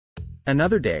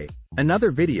Another day,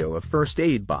 another video of first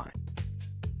aid by.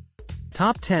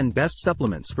 Top 10 Best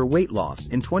Supplements for Weight Loss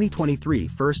in 2023.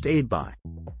 First aid by.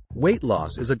 Weight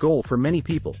loss is a goal for many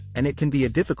people, and it can be a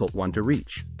difficult one to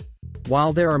reach.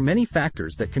 While there are many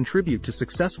factors that contribute to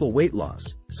successful weight loss,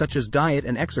 such as diet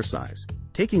and exercise,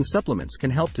 taking supplements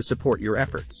can help to support your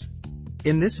efforts.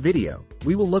 In this video,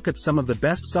 we will look at some of the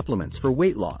best supplements for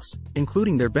weight loss,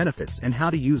 including their benefits and how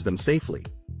to use them safely.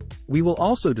 We will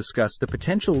also discuss the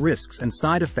potential risks and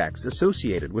side effects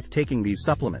associated with taking these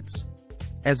supplements.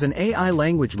 As an AI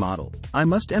language model, I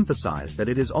must emphasize that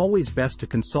it is always best to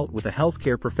consult with a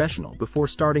healthcare professional before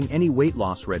starting any weight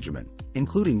loss regimen,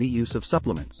 including the use of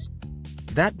supplements.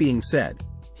 That being said,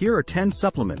 here are 10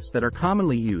 supplements that are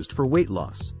commonly used for weight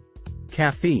loss.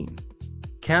 Caffeine.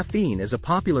 Caffeine is a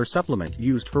popular supplement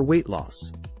used for weight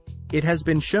loss. It has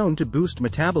been shown to boost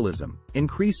metabolism,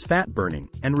 increase fat burning,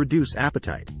 and reduce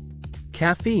appetite.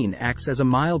 Caffeine acts as a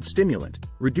mild stimulant,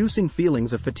 reducing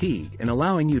feelings of fatigue and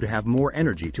allowing you to have more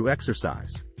energy to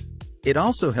exercise. It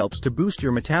also helps to boost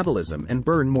your metabolism and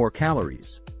burn more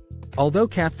calories. Although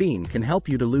caffeine can help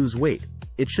you to lose weight,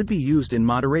 it should be used in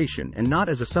moderation and not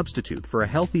as a substitute for a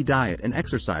healthy diet and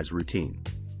exercise routine.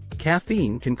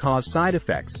 Caffeine can cause side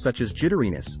effects such as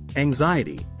jitteriness,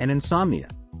 anxiety, and insomnia,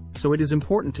 so it is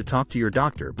important to talk to your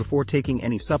doctor before taking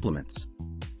any supplements.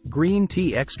 Green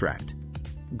tea extract.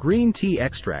 Green tea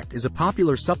extract is a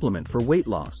popular supplement for weight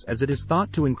loss as it is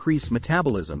thought to increase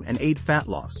metabolism and aid fat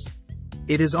loss.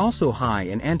 It is also high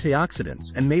in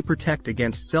antioxidants and may protect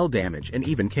against cell damage and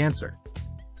even cancer.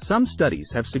 Some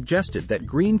studies have suggested that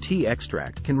green tea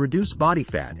extract can reduce body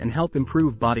fat and help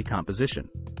improve body composition.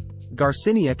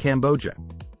 Garcinia cambogia.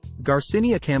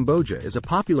 Garcinia cambogia is a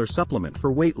popular supplement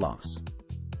for weight loss.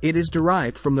 It is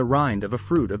derived from the rind of a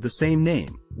fruit of the same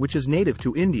name, which is native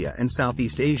to India and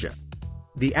Southeast Asia.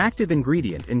 The active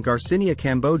ingredient in Garcinia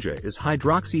cambogia is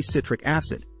hydroxycitric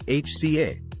acid,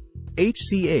 HCA.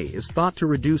 HCA is thought to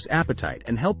reduce appetite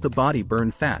and help the body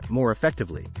burn fat more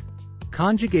effectively.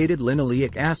 Conjugated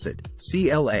linoleic acid,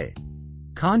 CLA.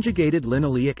 Conjugated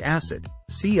linoleic acid,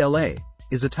 CLA,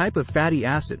 is a type of fatty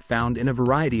acid found in a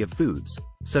variety of foods,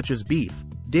 such as beef,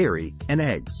 dairy, and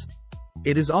eggs.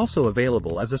 It is also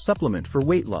available as a supplement for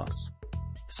weight loss.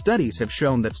 Studies have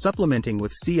shown that supplementing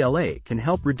with CLA can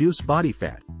help reduce body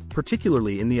fat,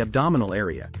 particularly in the abdominal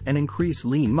area, and increase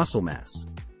lean muscle mass.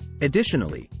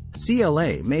 Additionally,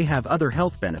 CLA may have other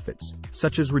health benefits,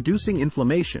 such as reducing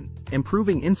inflammation,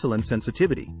 improving insulin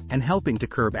sensitivity, and helping to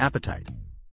curb appetite.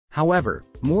 However,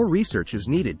 more research is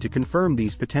needed to confirm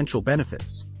these potential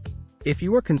benefits. If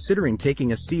you are considering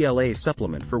taking a CLA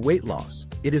supplement for weight loss,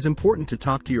 it is important to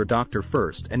talk to your doctor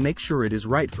first and make sure it is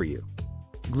right for you.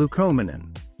 Glucomannan.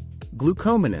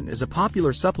 Glucomannan is a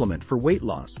popular supplement for weight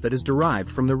loss that is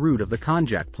derived from the root of the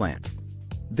konjac plant.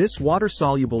 This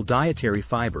water-soluble dietary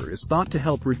fiber is thought to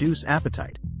help reduce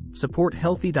appetite, support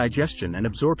healthy digestion and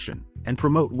absorption, and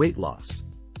promote weight loss.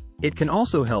 It can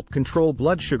also help control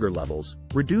blood sugar levels,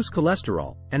 reduce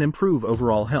cholesterol, and improve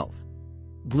overall health.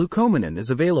 Glucomannan is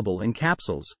available in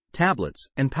capsules, tablets,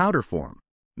 and powder form,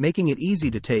 making it easy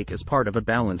to take as part of a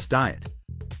balanced diet.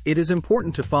 It is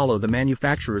important to follow the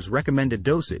manufacturer's recommended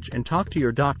dosage and talk to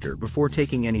your doctor before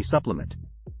taking any supplement.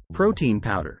 Protein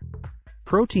powder.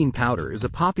 Protein powder is a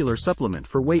popular supplement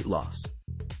for weight loss.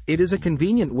 It is a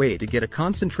convenient way to get a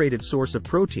concentrated source of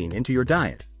protein into your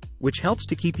diet, which helps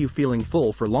to keep you feeling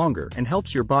full for longer and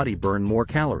helps your body burn more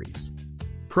calories.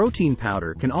 Protein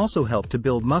powder can also help to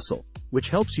build muscle, which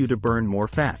helps you to burn more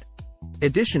fat.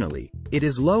 Additionally, it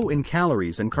is low in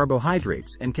calories and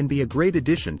carbohydrates and can be a great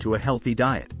addition to a healthy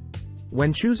diet.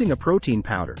 When choosing a protein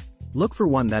powder, look for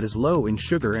one that is low in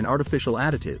sugar and artificial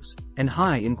additives, and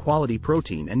high in quality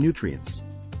protein and nutrients.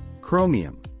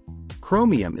 Chromium.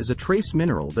 Chromium is a trace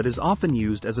mineral that is often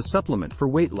used as a supplement for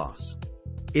weight loss.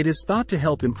 It is thought to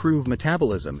help improve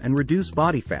metabolism and reduce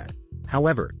body fat.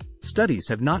 However, studies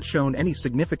have not shown any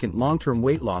significant long-term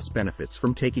weight loss benefits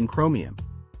from taking chromium.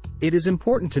 It is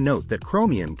important to note that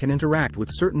chromium can interact with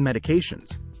certain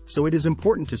medications, so it is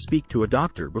important to speak to a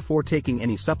doctor before taking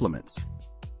any supplements.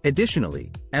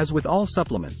 Additionally, as with all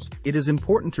supplements, it is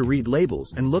important to read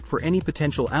labels and look for any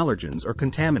potential allergens or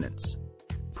contaminants.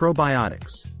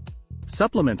 Probiotics.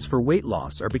 Supplements for weight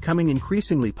loss are becoming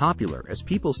increasingly popular as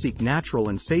people seek natural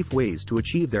and safe ways to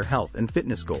achieve their health and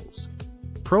fitness goals.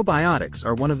 Probiotics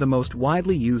are one of the most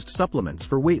widely used supplements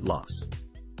for weight loss.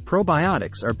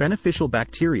 Probiotics are beneficial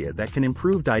bacteria that can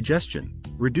improve digestion,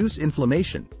 reduce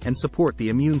inflammation, and support the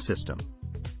immune system.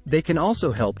 They can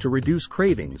also help to reduce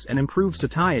cravings and improve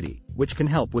satiety, which can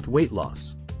help with weight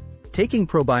loss. Taking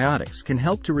probiotics can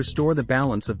help to restore the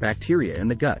balance of bacteria in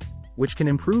the gut, which can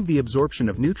improve the absorption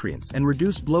of nutrients and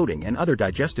reduce bloating and other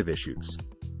digestive issues.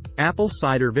 Apple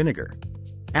cider vinegar.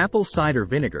 Apple cider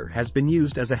vinegar has been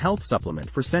used as a health supplement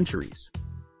for centuries.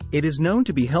 It is known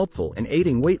to be helpful in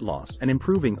aiding weight loss and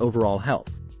improving overall health.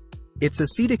 Its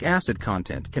acetic acid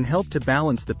content can help to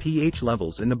balance the pH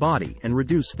levels in the body and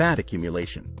reduce fat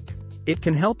accumulation. It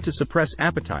can help to suppress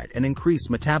appetite and increase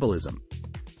metabolism.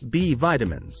 B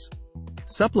vitamins.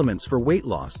 Supplements for weight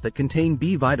loss that contain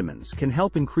B vitamins can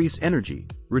help increase energy,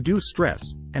 reduce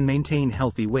stress, and maintain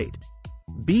healthy weight.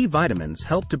 B vitamins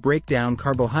help to break down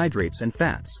carbohydrates and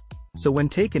fats, so when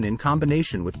taken in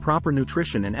combination with proper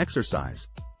nutrition and exercise,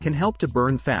 can help to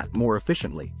burn fat more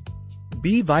efficiently.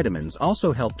 B vitamins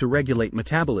also help to regulate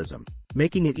metabolism,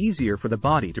 making it easier for the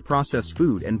body to process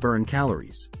food and burn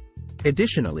calories.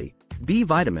 Additionally, B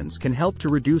vitamins can help to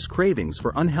reduce cravings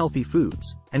for unhealthy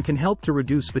foods, and can help to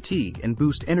reduce fatigue and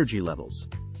boost energy levels.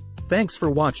 Thanks for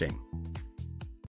watching.